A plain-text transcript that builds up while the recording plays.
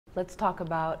Let's talk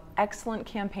about excellent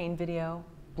campaign video,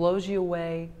 blows you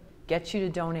away, gets you to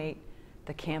donate,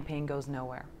 the campaign goes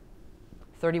nowhere.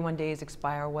 31 days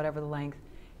expire, whatever the length,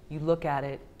 you look at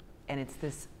it and it's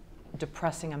this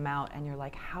depressing amount and you're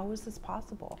like, how is this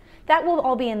possible? That will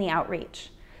all be in the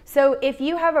outreach. So if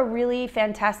you have a really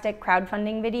fantastic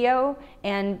crowdfunding video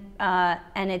and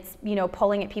it's, you know,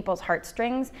 pulling at people's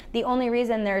heartstrings, the only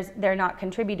reason they're not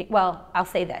contributing, well, I'll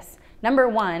say this. Number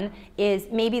one is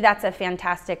maybe that's a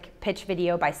fantastic pitch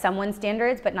video by someone's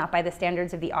standards, but not by the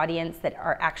standards of the audience that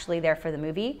are actually there for the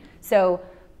movie. So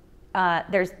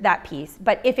there's that piece.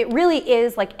 But if it really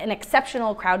is like an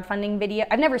exceptional crowdfunding video,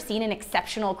 I've never seen an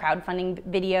exceptional crowdfunding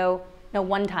video. No,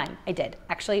 one time I did.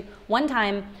 Actually, one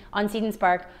time on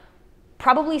Seed&Spark,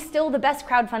 probably still the best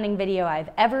crowdfunding video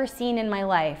I've ever seen in my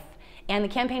life. And the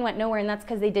campaign went nowhere, and that's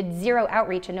because they did zero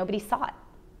outreach and nobody saw it,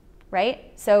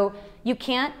 right? So you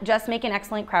can't just make an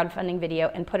excellent crowdfunding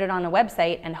video and put it on a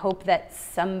website and hope that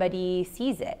somebody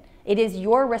sees it. It is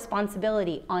your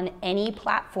responsibility on any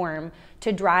platform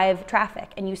to drive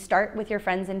traffic, and you start with your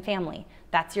friends and family.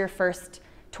 That's your first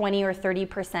 20 or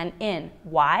 30% in.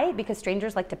 Why? Because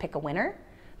strangers like to pick a winner.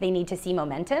 They need to see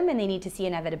momentum and they need to see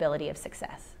inevitability of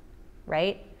success,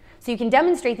 right? So you can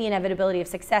demonstrate the inevitability of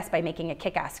success by making a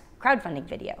kick-ass crowdfunding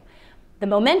video. The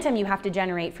momentum you have to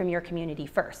generate from your community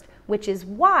first, which is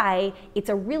why it's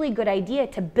a really good idea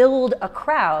to build a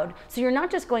crowd. So you're not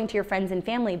just going to your friends and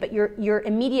family, but your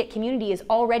immediate community is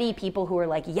already people who are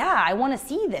like, yeah, I want to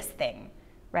see this thing,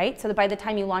 right? So that by the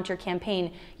time you launch your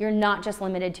campaign, you're not just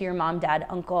limited to your mom, dad,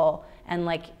 uncle, and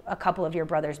like a couple of your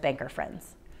brother's banker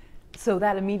friends. So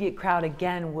that immediate crowd,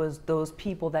 again, was those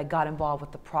people that got involved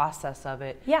with the process of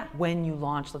it. Yeah. When you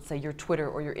launched, let's say, your Twitter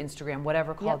or your Instagram,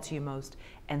 whatever called to you most,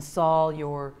 and saw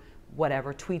your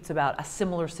whatever tweets about a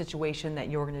similar situation that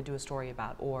you're going to do a story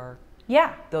about, or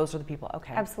yeah, those are the people.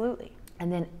 Okay. Absolutely.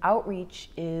 And then outreach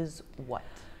is what?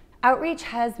 Outreach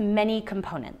has many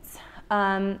components.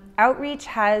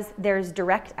 There's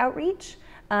direct outreach,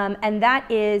 and that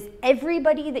is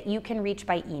everybody that you can reach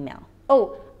by email.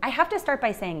 Oh, I have to start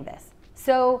by saying this.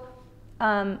 So,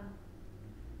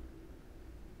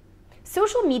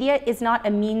 social media is not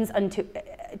a means unto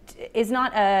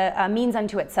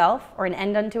itself or an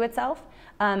end unto itself.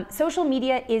 Social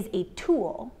media is a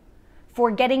tool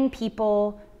for getting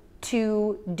people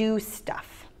to do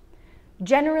stuff.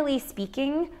 Generally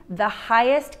speaking, the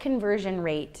highest conversion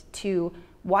rate to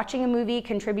watching a movie,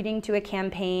 contributing to a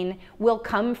campaign, will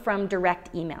come from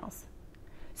direct emails.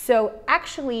 So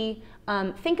actually,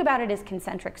 think about it as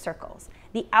concentric circles.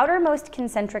 The outermost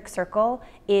concentric circle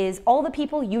is all the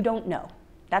people you don't know.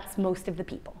 That's most of the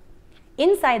people.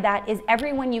 Inside that is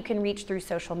everyone you can reach through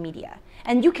social media.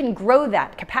 And you can grow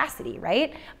that capacity,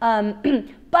 right?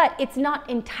 But it's not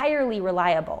entirely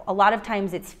reliable. A lot of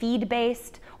times it's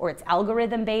feed-based or it's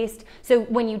algorithm-based. So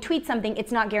when you tweet something,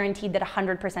 it's not guaranteed that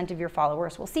 100% of your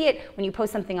followers will see it. When you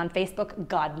post something on Facebook,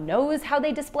 God knows how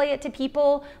they display it to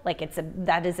people. Like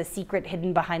that is a secret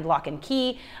hidden behind lock and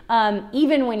key,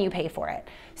 even when you pay for it.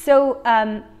 So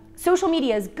social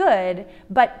media is good,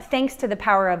 but thanks to the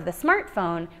power of the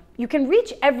smartphone, you can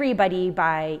reach everybody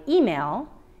by email,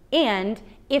 and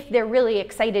if they're really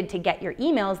excited to get your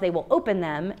emails, they will open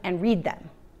them and read them,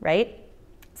 right?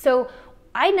 So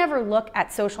I never look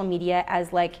at social media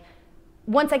as like,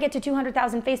 once I get to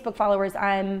 200,000 Facebook followers,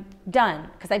 I'm done.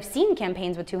 Because I've seen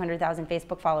campaigns with 200,000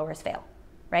 Facebook followers fail,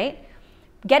 right?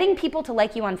 Getting people to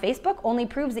like you on Facebook only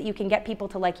proves that you can get people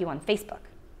to like you on Facebook,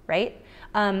 right?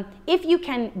 If you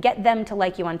can get them to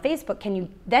like you on Facebook, can you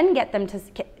then get them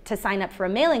to sign up for a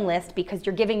mailing list because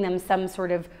you're giving them some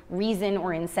sort of reason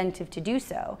or incentive to do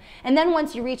so? And then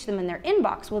once you reach them in their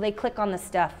inbox, will they click on the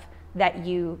stuff that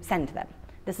you send them?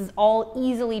 This is all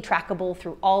easily trackable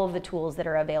through all of the tools that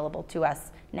are available to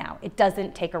us now. It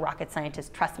doesn't take a rocket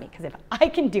scientist, trust me, because if I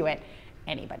can do it,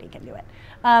 anybody can do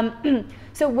it.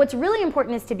 So what's really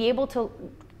important is to be able to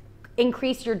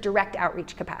increase your direct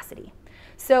outreach capacity.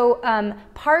 So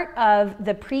part of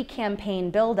the pre-campaign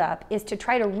buildup is to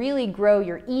try to really grow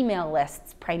your email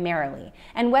lists primarily.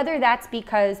 And whether that's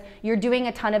because you're doing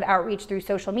a ton of outreach through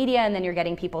social media and then you're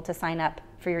getting people to sign up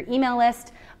for your email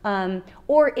list,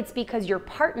 or it's because you're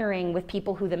partnering with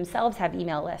people who themselves have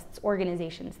email lists,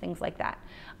 organizations, things like that.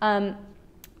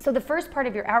 So the first part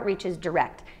of your outreach is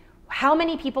direct. How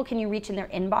many people can you reach in their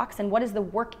inbox, and what is the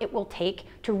work it will take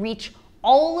to reach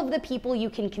all of the people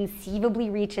you can conceivably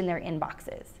reach in their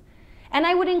inboxes? And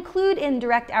I would include in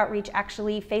direct outreach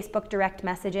actually Facebook direct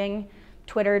messaging,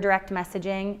 Twitter direct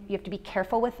messaging. You have to be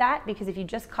careful with that, because if you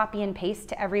just copy and paste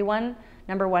to everyone,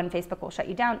 number one, Facebook will shut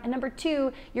you down. And number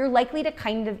two, you're likely to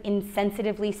kind of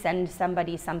insensitively send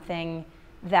somebody something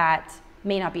that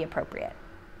may not be appropriate.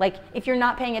 Like if you're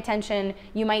not paying attention,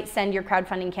 you might send your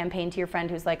crowdfunding campaign to your friend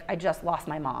who's like, I just lost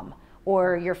my mom,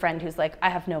 or your friend who's like, I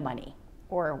have no money,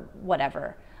 or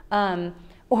whatever.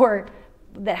 Or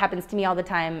that happens to me all the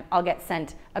time. I'll get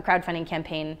sent a crowdfunding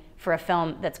campaign for a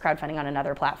film that's crowdfunding on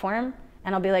another platform.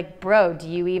 And I'll be like, bro, do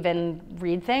you even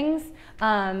read things?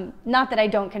 Not that I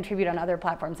don't contribute on other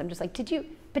platforms. I'm just like, did you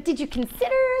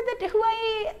consider that who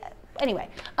I, anyway.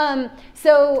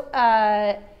 So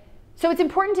it's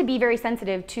important to be very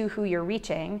sensitive to who you're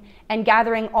reaching and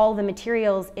gathering all the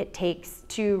materials it takes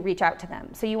to reach out to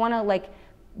them. So you wanna like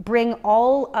bring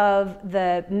all of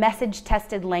the message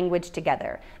tested language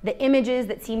together. The images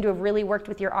that seem to have really worked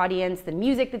with your audience, the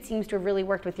music that seems to have really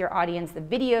worked with your audience, the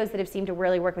videos that have seemed to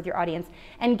really work with your audience,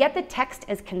 and get the text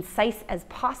as concise as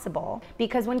possible,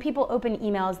 because when people open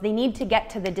emails, they need to get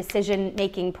to the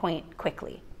decision-making point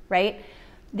quickly, right?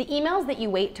 The emails that you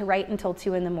wait to write until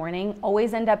 2 in the morning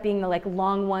always end up being the like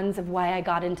long ones of why I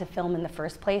got into film in the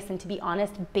first place, and to be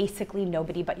honest, basically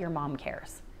nobody but your mom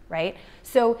cares. Right?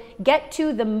 So get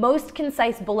to the most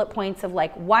concise bullet points of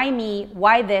like, why me,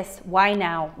 why this, why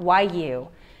now, why you.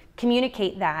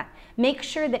 Communicate that. Make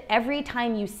sure that every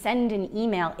time you send an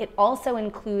email, it also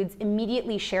includes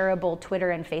immediately shareable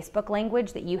Twitter and Facebook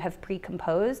language that you have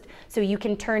pre-composed, so you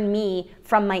can turn me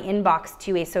from my inbox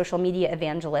to a social media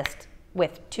evangelist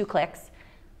with 2 clicks.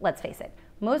 Let's face it,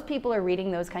 most people are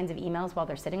reading those kinds of emails while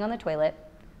they're sitting on the toilet.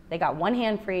 They got one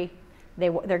hand free.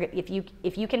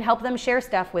 If you can help them share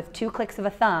stuff with 2 clicks of a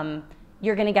thumb,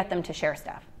 you're gonna get them to share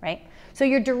stuff, right? So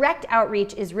your direct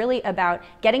outreach is really about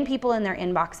getting people in their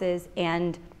inboxes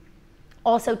and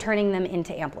also turning them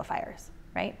into amplifiers,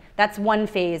 right? That's one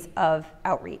phase of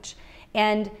outreach.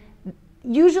 And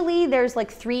usually there's like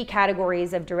 3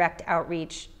 categories of direct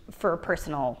outreach for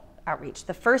personal outreach.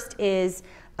 The first is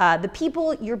the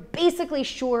people you're basically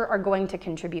sure are going to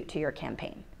contribute to your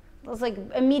campaign. Those like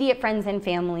immediate friends and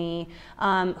family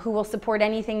who will support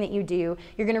anything that you do.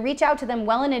 You're gonna reach out to them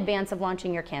well in advance of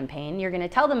launching your campaign. You're gonna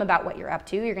tell them about what you're up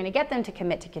to. You're gonna get them to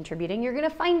commit to contributing. You're gonna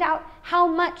find out how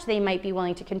much they might be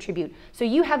willing to contribute, so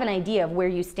you have an idea of where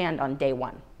you stand on day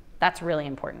 1. That's really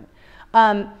important.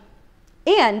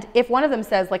 And if one of them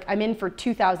says like, I'm in for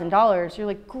 $2,000, you're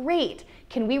like, great.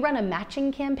 Can we run a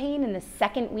matching campaign in the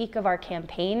 2nd week of our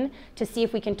campaign to see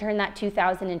if we can turn that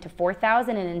 $2,000 into $4,000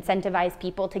 and incentivize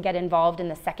people to get involved in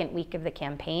the 2nd week of the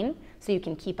campaign so you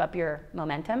can keep up your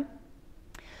momentum?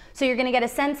 So you're gonna get a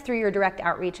sense through your direct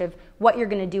outreach of what you're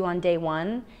gonna do on day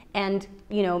 1, and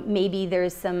maybe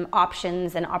there's some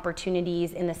options and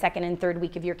opportunities in the 2nd and 3rd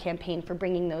week of your campaign for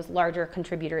bringing those larger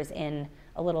contributors in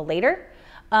a little later.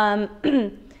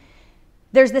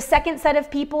 There's the 2nd set of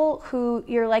people who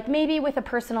you're like, maybe with a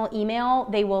personal email,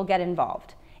 they will get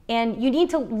involved. And you need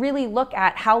to really look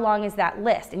at how long is that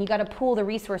list, and you gotta pool the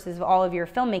resources of all of your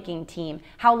filmmaking team.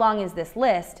 How long is this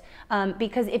list?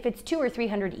 Because if it's 200 or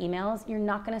 300 emails, you're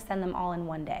not gonna send them all in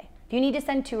one day. If you need to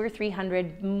send 200 or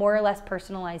 300 more or less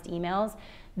personalized emails,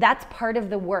 that's part of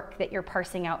the work that you're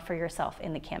parsing out for yourself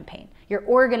in the campaign. You're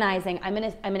organizing, I'm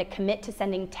gonna commit to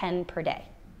sending 10 per day,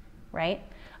 right?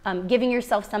 Giving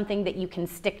yourself something that you can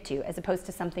stick to, as opposed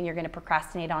to something you're going to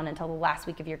procrastinate on until the last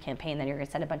week of your campaign. Then you're going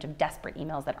to send a bunch of desperate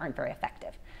emails that aren't very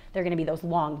effective. They're going to be those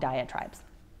long diatribes.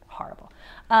 Horrible.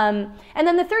 And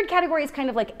then the 3rd category is kind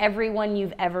of like everyone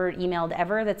you've ever emailed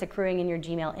ever that's accruing in your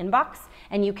Gmail inbox.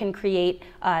 And you can create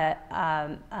like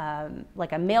a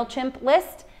MailChimp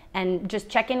list and just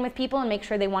check in with people and make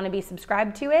sure they want to be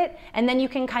subscribed to it. And then you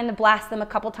can kind of blast them a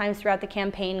couple times throughout the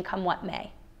campaign, come what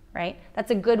may. Right?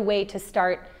 That's a good way to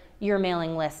start your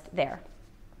mailing list there.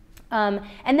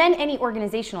 And then any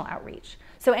organizational outreach.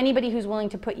 So anybody who's willing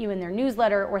to put you in their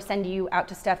newsletter or send you out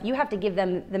to stuff, you have to give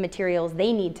them the materials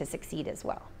they need to succeed as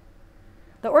well.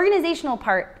 The organizational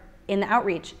part in the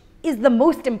outreach is the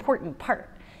most important part.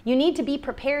 You need to be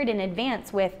prepared in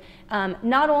advance with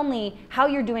not only how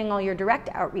you're doing all your direct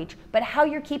outreach, but how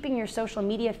you're keeping your social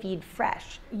media feed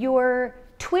fresh. Your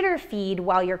Twitter feed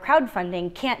while you're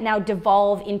crowdfunding can't now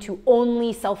devolve into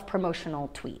only self-promotional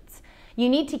tweets. You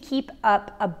need to keep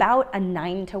up about a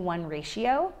 9-to-1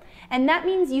 ratio, and that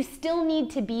means you still need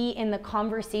to be in the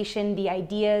conversation, the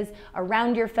ideas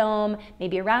around your film,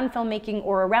 maybe around filmmaking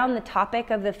or around the topic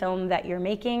of the film that you're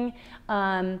making.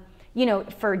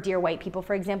 For Dear White People,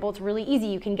 for example, it's really easy.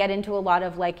 You can get into a lot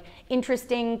of like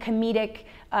interesting comedic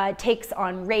takes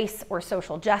on race or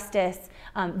social justice.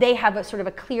 They have a sort of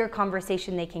a clear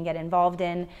conversation they can get involved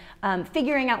in.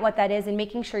 Figuring out what that is and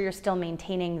making sure you're still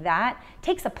maintaining that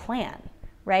takes a plan,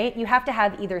 right? You have to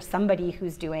have either somebody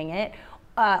who's doing it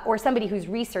or somebody who's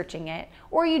researching it,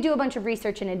 or you do a bunch of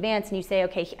research in advance and you say,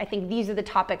 okay, I think these are the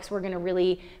topics we're going to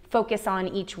really focus on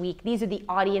each week. These are the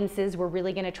audiences we're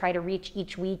really going to try to reach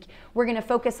each week. We're going to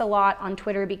focus a lot on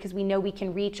Twitter because we know we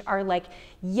can reach our like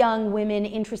young women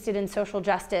interested in social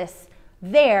justice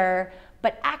there.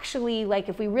 But actually, like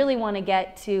if we really want to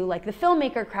get to like the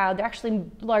filmmaker crowd, they're actually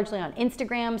largely on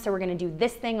Instagram. So we're going to do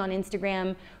this thing on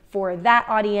Instagram for that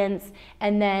audience.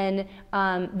 And then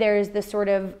there's the sort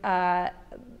of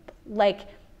like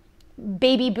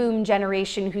baby boom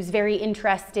generation who's very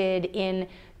interested in,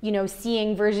 you know,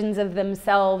 seeing versions of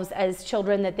themselves as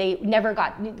children that they never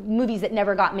got, movies that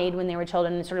never got made when they were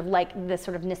children, and sort of like this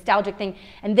sort of nostalgic thing.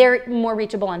 And they're more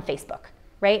reachable on Facebook,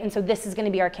 right? And so this is going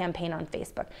to be our campaign on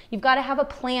Facebook. You've got to have a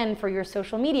plan for your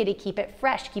social media to keep it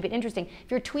fresh, keep it interesting.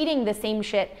 If you're tweeting the same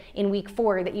shit in week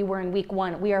 4 that you were in week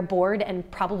 1, we are bored and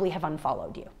probably have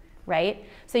unfollowed you, right?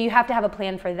 So you have to have a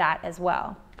plan for that as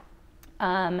well.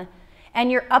 And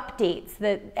your updates,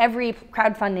 that every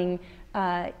crowdfunding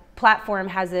platform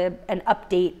has an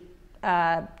update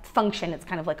function. It's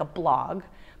kind of like a blog,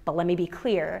 but let me be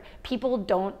clear. People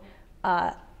don't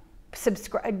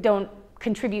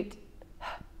contribute.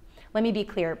 Let me be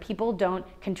clear. People don't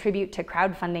contribute to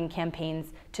crowdfunding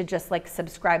campaigns to just like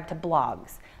subscribe to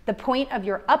blogs. The point of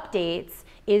your updates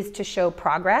is to show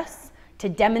progress, to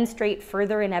demonstrate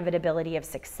further inevitability of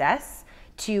success,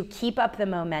 to keep up the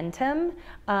momentum,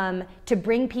 to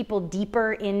bring people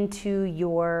deeper into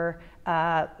your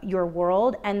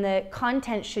world, and the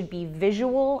content should be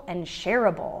visual and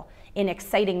shareable in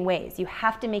exciting ways. You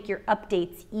have to make your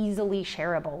updates easily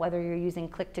shareable, whether you're using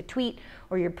click to tweet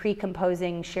or you're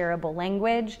pre-composing shareable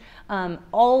language.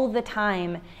 All the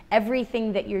time,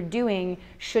 everything that you're doing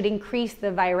should increase the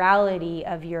virality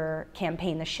of your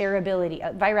campaign, the shareability.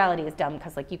 Virality is dumb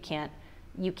because like you can't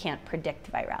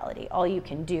predict virality. All you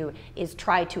can do is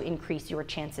try to increase your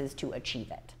chances to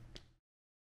achieve it.